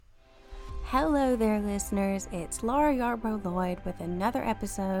Hello there, listeners. It's Laura Yarbrough Lloyd with another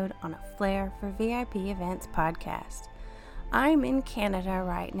episode on a Flair for VIP Events podcast. I'm in Canada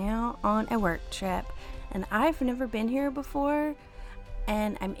right now on a work trip, and I've never been here before,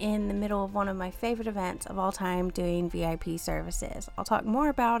 and I'm in the middle of one of my favorite events of all time doing VIP services. I'll talk more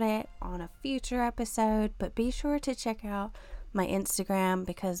about it on a future episode, but be sure to check out my Instagram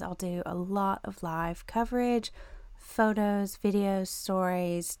because I'll do a lot of live coverage, photos, videos,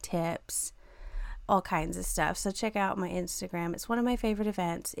 stories, tips, all kinds of stuff. So check out my Instagram. It's one of my favorite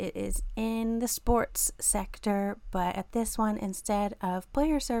events. It is in the sports sector, but at this one, instead of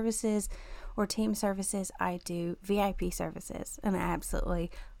player services or team services, I do VIP services, and I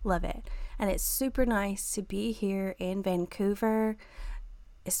absolutely love it. And it's super nice to be here in Vancouver,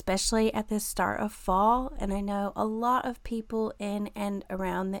 especially at the start of fall. And I know a lot of people in and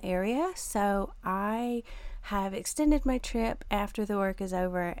around the area, so I have extended my trip after the work is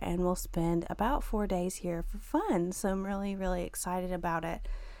over, and we'll spend about 4 days here for fun. So I'm really excited about it.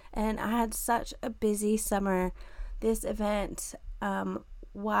 And I had such a busy summer. This event,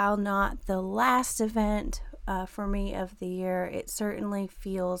 while not the last event for me of the year, it certainly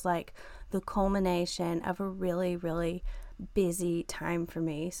feels like the culmination of a really busy time for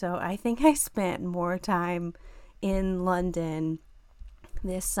me. So I think I spent more time in London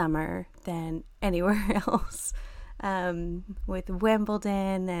this summer than anywhere else, with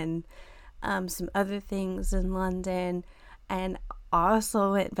Wimbledon and some other things in London. And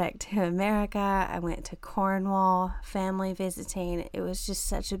also went back to America. I went to Cornwall, family visiting. It was just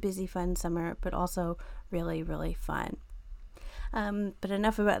such a busy, fun summer, but also really fun. But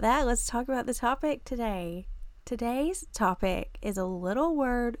enough about that. Let's talk about the topic today. Today's topic is a little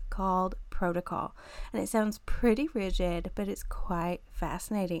word called protocol, and it sounds pretty rigid, but it's quite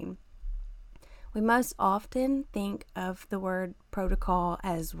fascinating. We most often think of the word protocol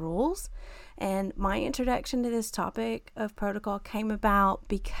as rules, and my introduction to this topic of protocol came about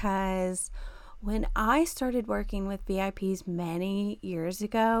because when I started working with VIPs many years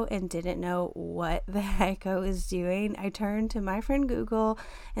ago and didn't know what the heck I was doing, I turned to my friend Google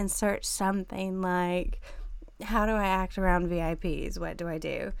and searched something like, how do I act around VIPs? What do I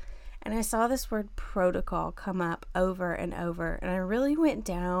do? And I saw this word protocol come up over and over, and I really went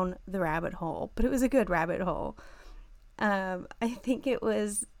down the rabbit hole, but it was a good rabbit hole. I think it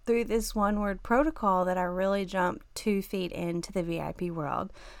was through this one word protocol that I really jumped 2 feet into the VIP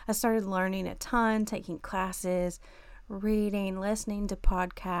world. I started learning a ton, taking classes, reading, listening to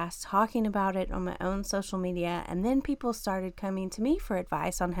podcasts, talking about it on my own social media, and then people started coming to me for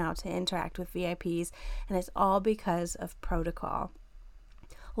advice on how to interact with VIPs, and it's all because of protocol.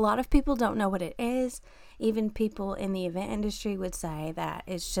 A lot of people don't know what it is. Even people in the event industry would say that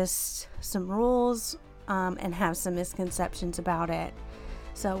it's just some rules and have some misconceptions about it.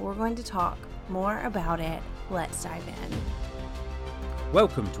 So we're going to talk more about it. Let's dive in.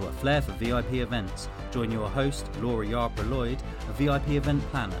 Welcome to A Flair for VIP Events. Join your host, Laura Yarbrough Lloyd, a VIP event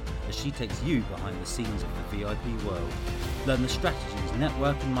planner, as she takes you behind the scenes of the VIP world. Learn the strategies,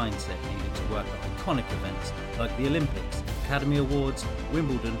 network and mindset needed to work at iconic events like the Olympics, Academy Awards,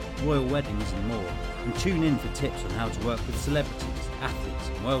 Wimbledon, royal weddings and more. And tune in for tips on how to work with celebrities, athletes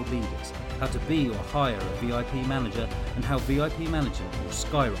and world leaders, how to be or hire a VIP manager, and how VIP management will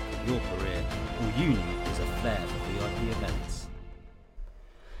skyrocket your career. All you need is a flair for VIP events.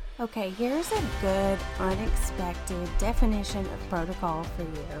 Okay, here's a good, unexpected definition of protocol for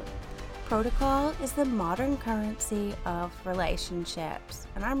you. Protocol is the modern currency of relationships,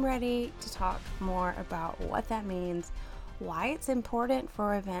 and I'm ready to talk more about what that means, why it's important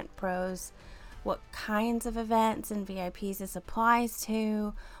for event pros, what kinds of events and VIPs this applies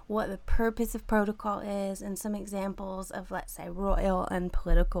to, what the purpose of protocol is, and some examples of, let's say, royal and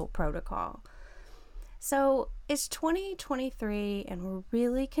political protocol. So it's 2023 and we're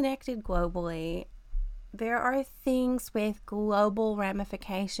really connected globally. There are things with global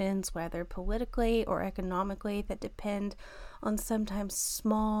ramifications, whether politically or economically, that depend on sometimes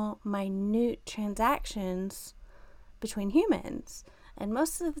small, minute transactions between humans. And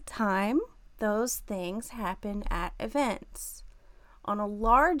most of the time, those things happen at events. On a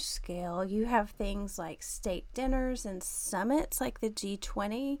large scale, you have things like state dinners and summits like the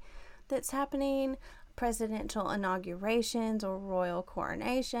G20 that's happening, presidential inaugurations or royal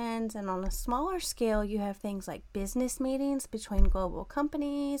coronations, and on a smaller scale you have things like business meetings between global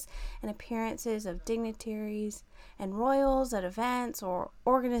companies and appearances of dignitaries and royals at events or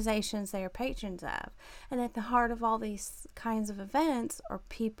organizations they are patrons of. And at the heart of all these kinds of events are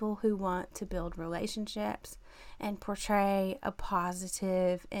people who want to build relationships and portray a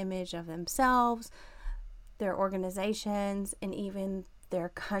positive image of themselves, their organizations, and even their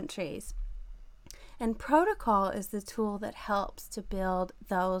countries. And protocol is the tool that helps to build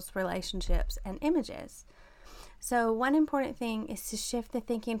those relationships and images. So one important thing is to shift the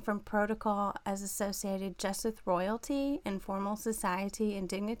thinking from protocol as associated just with royalty and formal society and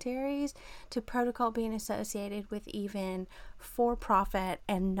dignitaries to protocol being associated with even for-profit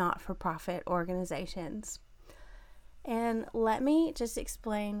and not-for-profit organizations. And let me just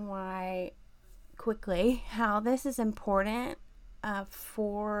explain quickly how this is important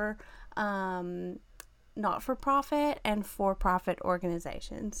for not-for-profit and for-profit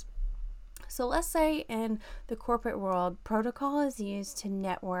organizations. So let's say in the corporate world, protocol is used to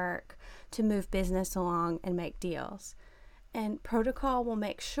network, to move business along and make deals. And protocol will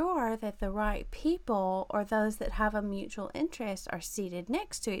make sure that the right people or those that have a mutual interest are seated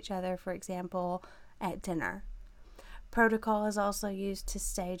next to each other, for example, at dinner. Protocol is also used to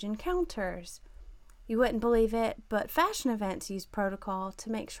stage encounters. You wouldn't believe it, but fashion events use protocol to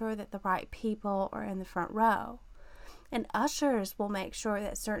make sure that the right people are in the front row. And ushers will make sure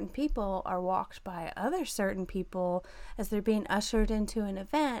that certain people are walked by other certain people as they're being ushered into an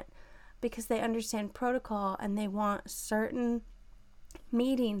event because they understand protocol and they want certain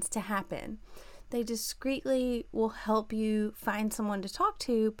meetings to happen. They discreetly will help you find someone to talk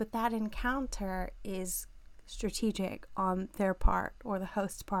to, but that encounter is strategic on their part or the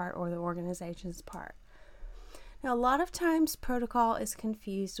host's part or the organization's part. Now, a lot of times protocol is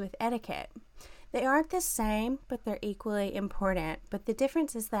confused with etiquette. They aren't the same, but they're equally important. But the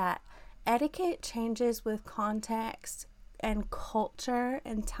difference is that etiquette changes with context and culture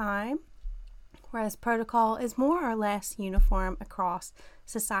and time, whereas protocol is more or less uniform across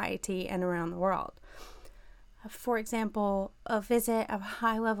society and around the world. For example, a visit of a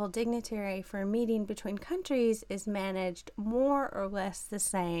high-level dignitary for a meeting between countries is managed more or less the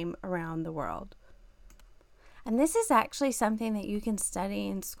same around the world. And this is actually something that you can study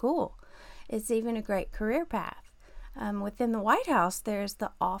in school. It's even a great career path. Within the White House, there's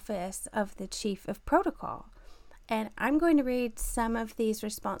the Office of the Chief of Protocol. And I'm going to read some of these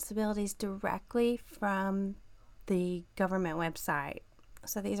responsibilities directly from the government website.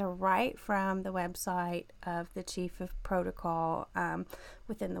 So these are right from the website of the Chief of Protocol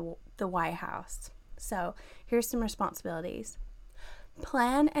within the White House. So here's some responsibilities.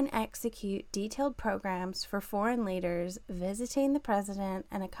 Plan and execute detailed programs for foreign leaders visiting the president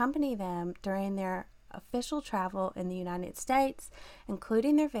and accompany them during their official travel in the United States,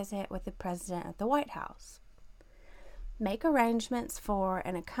 including their visit with the president at the White House. Make arrangements for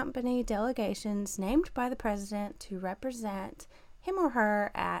and accompany delegations named by the president to represent him or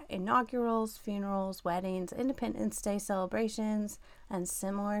her at inaugurals, funerals, weddings, Independence Day celebrations, and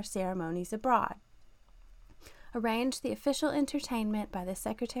similar ceremonies abroad. Arrange the official entertainment by the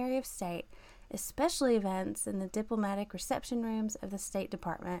Secretary of State, especially events in the diplomatic reception rooms of the State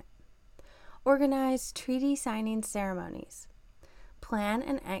Department. Organize treaty signing ceremonies. Plan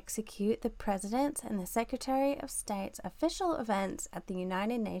and execute the President's and the Secretary of State's official events at the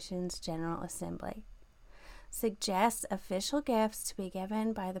United Nations General Assembly. Suggest official gifts to be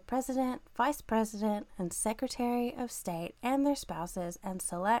given by the President, Vice President, and Secretary of State and their spouses, and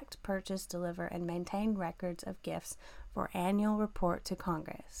select, purchase, deliver, and maintain records of gifts for annual report to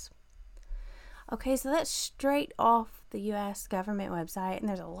Congress. Okay, so that's straight off the U.S. government website, and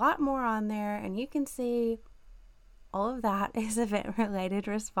there's a lot more on there, and you can see all of that is event-related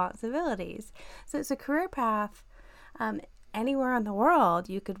responsibilities. So it's a career path. Anywhere in the world,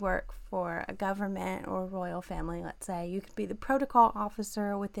 you could work for a government or royal family, let's say. You could be the protocol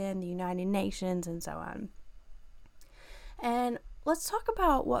officer within the United Nations and so on. And let's talk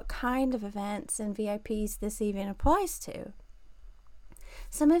about what kind of events and VIPs this even applies to.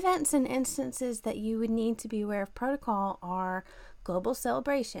 Some events and instances that you would need to be aware of protocol are global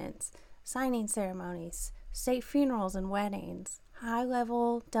celebrations, signing ceremonies, state funerals and weddings,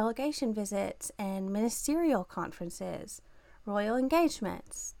 high-level delegation visits and ministerial conferences, royal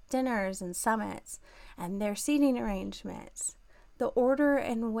engagements, dinners and summits, and their seating arrangements, the order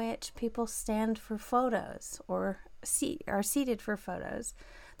in which people stand for photos or are seated for photos,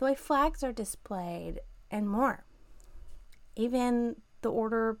 the way flags are displayed, and more. Even the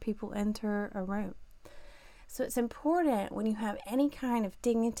order people enter a room. So it's important when you have any kind of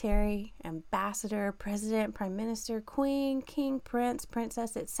dignitary, ambassador, president, prime minister, queen, king, prince,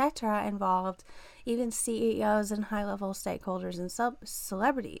 princess, etc. involved, even CEOs and high-level stakeholders and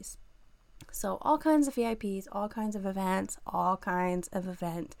celebrities. So all kinds of VIPs, all kinds of events, all kinds of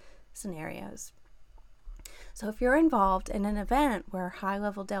event scenarios. So if you're involved in an event where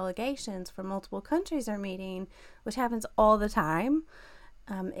high-level delegations from multiple countries are meeting, which happens all the time,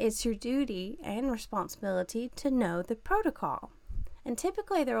 it's your duty and responsibility to know the protocol. And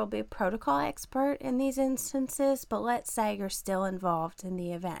typically there will be a protocol expert in these instances, but let's say you're still involved in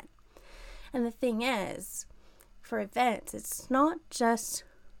the event. And the thing is, for events, it's not just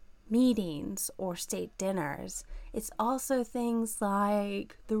meetings or state dinners. It's also things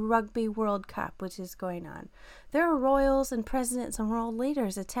like the Rugby World Cup, which is going on. There are royals and presidents and world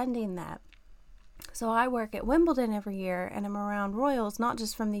leaders attending that. So I work at Wimbledon every year, and I'm around royals, not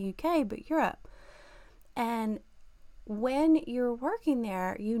just from the UK, but Europe. And when you're working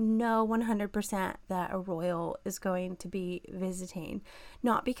there, you know 100% that a royal is going to be visiting.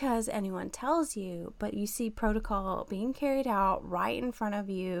 Not because anyone tells you, but you see protocol being carried out right in front of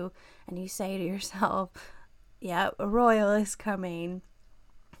you, and you say to yourself, yeah, a royal is coming.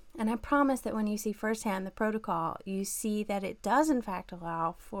 And I promise that when you see firsthand the protocol, you see that it does in fact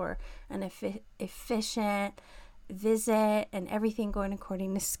allow for an efficient visit and everything going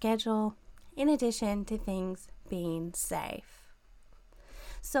according to schedule, in addition to things being safe.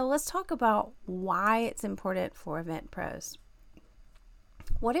 So let's talk about why it's important for event pros.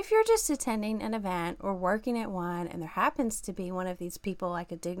 What if you're just attending an event or working at one, and there happens to be one of these people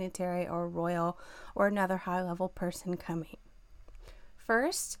like a dignitary or a royal or another high-level person coming?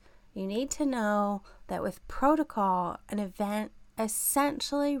 First, you need to know that with protocol, an event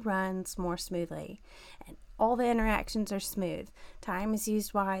essentially runs more smoothly, and all the interactions are smooth. Time is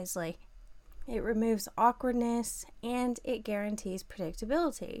used wisely. It removes awkwardness, and it guarantees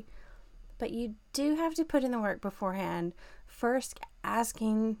predictability. But you do have to put in the work beforehand, first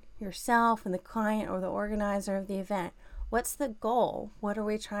asking yourself and the client or the organizer of the event, what's the goal? What are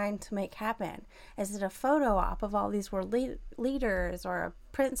we trying to make happen? Is it a photo op of all these world leaders, or a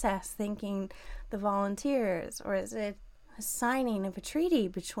princess thanking the volunteers? Or is it a signing of a treaty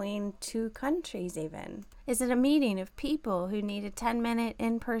between two countries even? Is it a meeting of people who need a 10-minute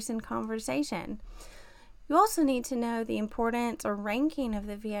in-person conversation? You also need to know the importance or ranking of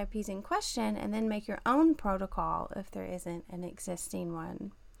the VIPs in question, and then make your own protocol if there isn't an existing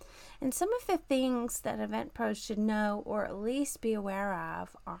one. And some of the things that event pros should know, or at least be aware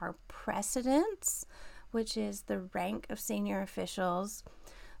of, are precedence, which is the rank of senior officials.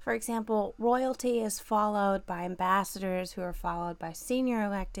 For example, royalty is followed by ambassadors, who are followed by senior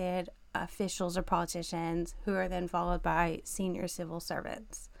elected officials or politicians, who are then followed by senior civil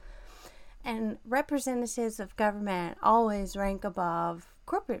servants. And representatives of government always rank above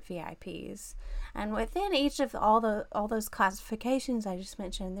corporate VIPs. And within each of all those classifications I just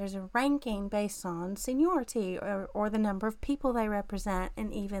mentioned, there's a ranking based on seniority or the number of people they represent,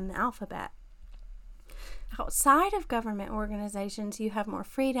 and even the alphabet. Outside of government organizations, you have more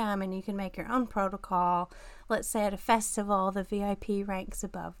freedom and you can make your own protocol. Let's say at a festival, the VIP ranks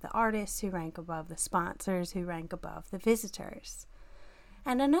above the artists, who rank above the sponsors, who rank above the visitors.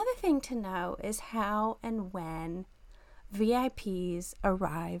 And another thing to know is how and when VIPs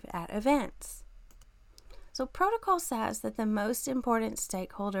arrive at events. So protocol says that the most important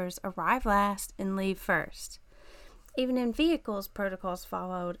stakeholders arrive last and leave first. Even in vehicles, protocols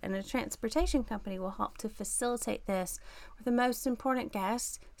followed, and a transportation company will help to facilitate this, where the most important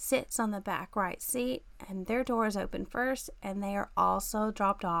guest sits on the back right seat and their door is open first, and they are also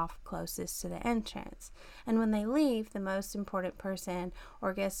dropped off closest to the entrance. And when they leave, the most important person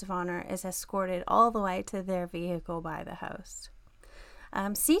or guest of honor is escorted all the way to their vehicle by the host.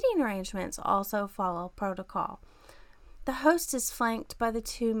 Seating arrangements also follow protocol. The host is flanked by the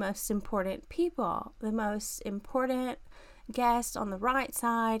two most important people, the most important guest on the right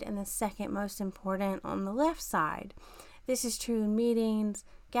side and the second most important on the left side. This is true in meetings,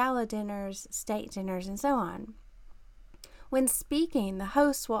 gala dinners, state dinners, and so on. When speaking, the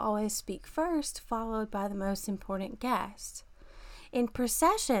host will always speak first, followed by the most important guest. In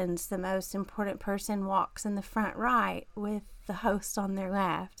processions, the most important person walks in the front right with the host on their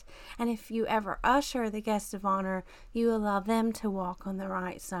left. And if you ever usher the guest of honor, you allow them to walk on the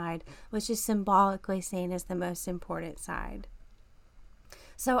right side, which is symbolically seen as the most important side.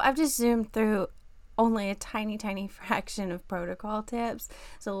 So I've just zoomed through only a tiny fraction of protocol tips.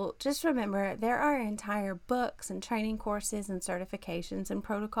 So just remember, there are entire books and training courses and certifications in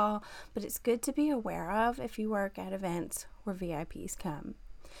protocol, but it's good to be aware of if you work at events where VIPs come.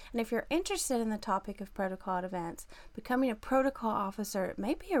 And if you're interested in the topic of protocol at events, becoming a protocol officer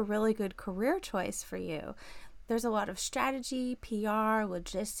may be a really good career choice for you. There's a lot of strategy, PR,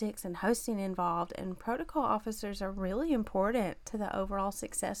 logistics, and hosting involved, and protocol officers are really important to the overall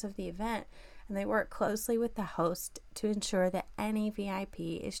success of the event, and they work closely with the host to ensure that any VIP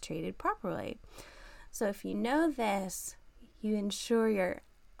is treated properly. So if you know this, you ensure you're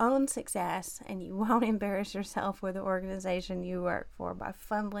own success, and you won't embarrass yourself or the organization you work for by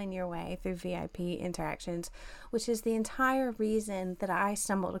fumbling your way through VIP interactions, which is the entire reason that I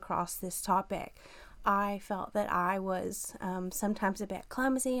stumbled across this topic. I felt that I was sometimes a bit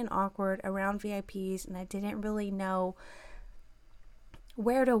clumsy and awkward around VIPs, and I didn't really know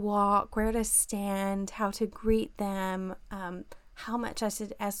where to walk, where to stand, how to greet them, how much I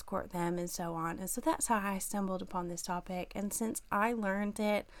should escort them, and so on. And so that's how I stumbled upon this topic. And since I learned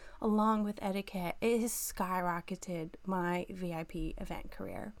it along with etiquette, it has skyrocketed my VIP event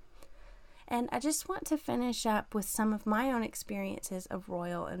career. And I just want to finish up with some of my own experiences of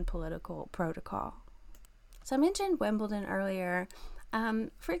royal and political protocol. So I mentioned Wimbledon earlier.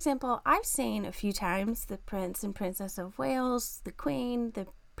 For example, I've seen a few times the Prince and Princess of Wales, the Queen, the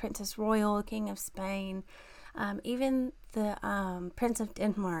Princess Royal, King of Spain, even the Prince of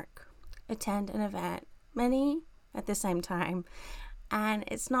Denmark attend an event, many at the same time. And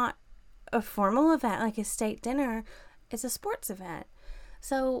it's not a formal event like a state dinner, it's a sports event.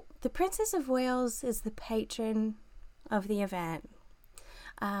 So the Princess of Wales is the patron of the event.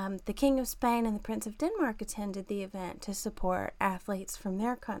 The King of Spain and the Prince of Denmark attended the event to support athletes from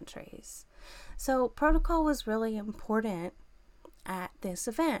their countries. So protocol was really important at this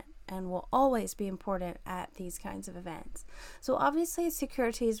event and will always be important at these kinds of events. So obviously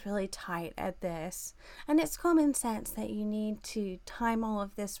security is really tight at this, and it's common sense that you need to time all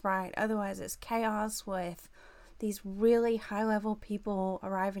of this right, otherwise it's chaos with these really high-level people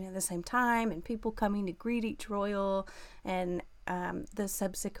arriving at the same time and people coming to greet each royal and the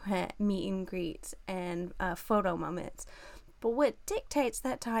subsequent meet and greets and photo moments. But what dictates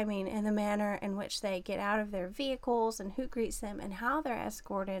that timing and the manner in which they get out of their vehicles and who greets them and how they're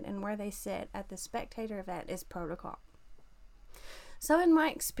escorted and where they sit at the spectator event is protocol. So in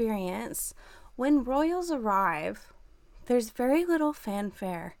my experience, when royals arrive, there's very little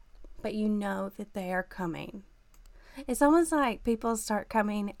fanfare, but you know that they are coming. It's almost like people start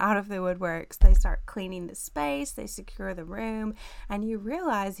coming out of the woodworks. They start cleaning the space, they secure the room, and you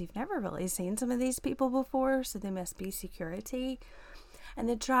realize you've never really seen some of these people before, so they must be security. And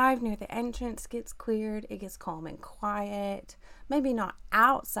the drive near the entrance gets cleared. It gets calm and quiet. Maybe not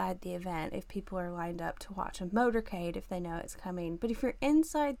outside the event if people are lined up to watch a motorcade if they know it's coming, but if you're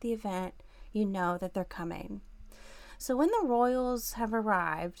inside the event, you know that they're coming. So when the royals have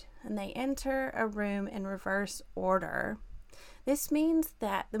arrived and they enter a room in reverse order, this means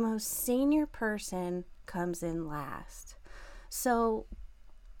that the most senior person comes in last. So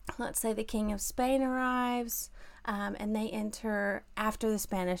let's say the King of Spain arrives and they enter after the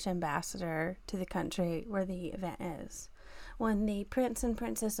Spanish ambassador to the country where the event is. When the Prince and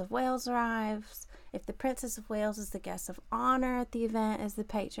Princess of Wales arrives, if the Princess of Wales is the guest of honor at the event as the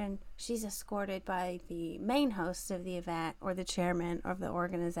patron, she's escorted by the main host of the event or the chairman of the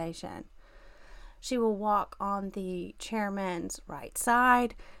organization. She will walk on the chairman's right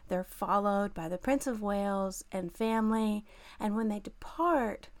side. They're followed by the Prince of Wales and family. And when they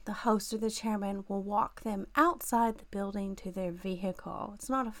depart, the host or the chairman will walk them outside the building to their vehicle. It's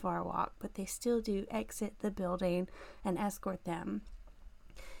not a far walk, but they still do exit the building and escort them.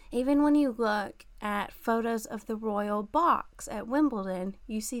 Even when you look at photos of the royal box at Wimbledon,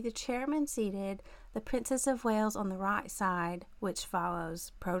 you see the chairman seated, the Princess of Wales on the right side, which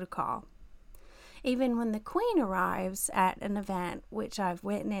follows protocol. Even when the Queen arrives at an event, which I've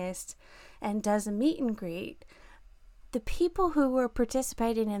witnessed, and does a meet and greet, the people who were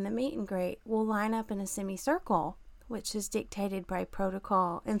participating in the meet and greet will line up in a semicircle, which is dictated by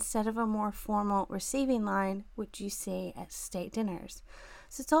protocol, instead of a more formal receiving line, which you see at state dinners.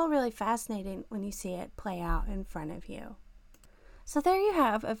 So it's all really fascinating when you see it play out in front of you. So there you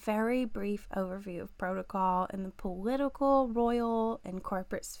have a very brief overview of protocol in the political, royal, and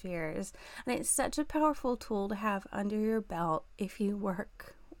corporate spheres. And it's such a powerful tool to have under your belt if you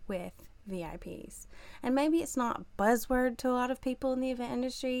work with VIPs. And maybe it's not a buzzword to a lot of people in the event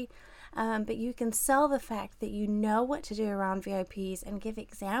industry, but you can sell the fact that you know what to do around VIPs and give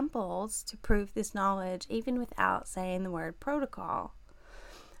examples to prove this knowledge even without saying the word protocol.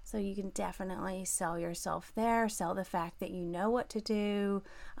 So you can definitely sell yourself there, sell the fact that you know what to do,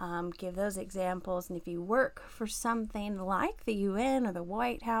 give those examples. And if you work for something like the UN or the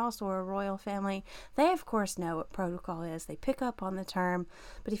White House or a royal family, they of course know what protocol is. They pick up on the term.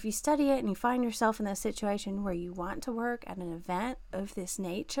 But if you study it and you find yourself in a situation where you want to work at an event of this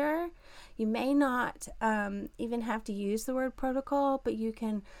nature, you may not even have to use the word protocol, but you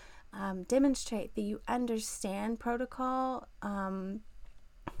can demonstrate that you understand protocol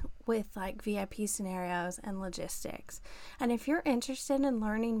with like VIP scenarios and logistics. And if you're interested in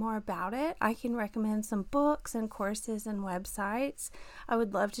learning more about it, I can recommend some books and courses and websites. I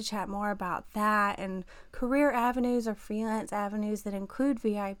would love to chat more about that and career avenues or freelance avenues that include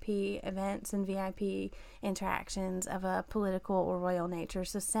VIP events and VIP interactions of a political or royal nature.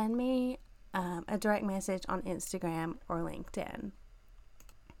 So send me a direct message on Instagram or LinkedIn.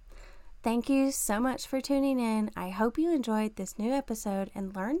 Thank you so much for tuning in. I hope you enjoyed this new episode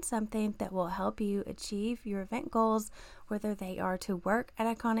and learned something that will help you achieve your event goals, whether they are to work at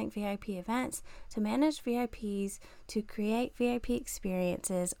iconic VIP events, to manage VIPs, to create VIP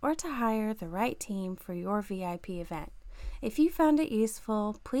experiences, or to hire the right team for your VIP event. If you found it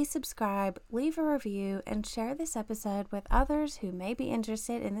useful, please subscribe, leave a review, and share this episode with others who may be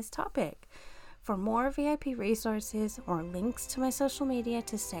interested in this topic. For more VIP resources or links to my social media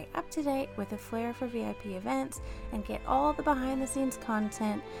to stay up to date with a flair for VIP events and get all the behind the scenes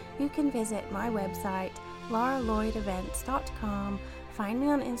content, you can visit my website, lauralloydevents.com. Find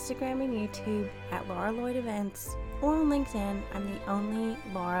me on Instagram and YouTube at Laura Lloyd Events, or on LinkedIn, I'm the only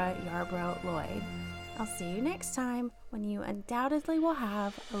Laura Yarbrough Lloyd. I'll see you next time when you undoubtedly will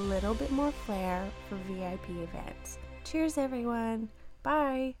have a little bit more flair for VIP events. Cheers, everyone.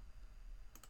 Bye.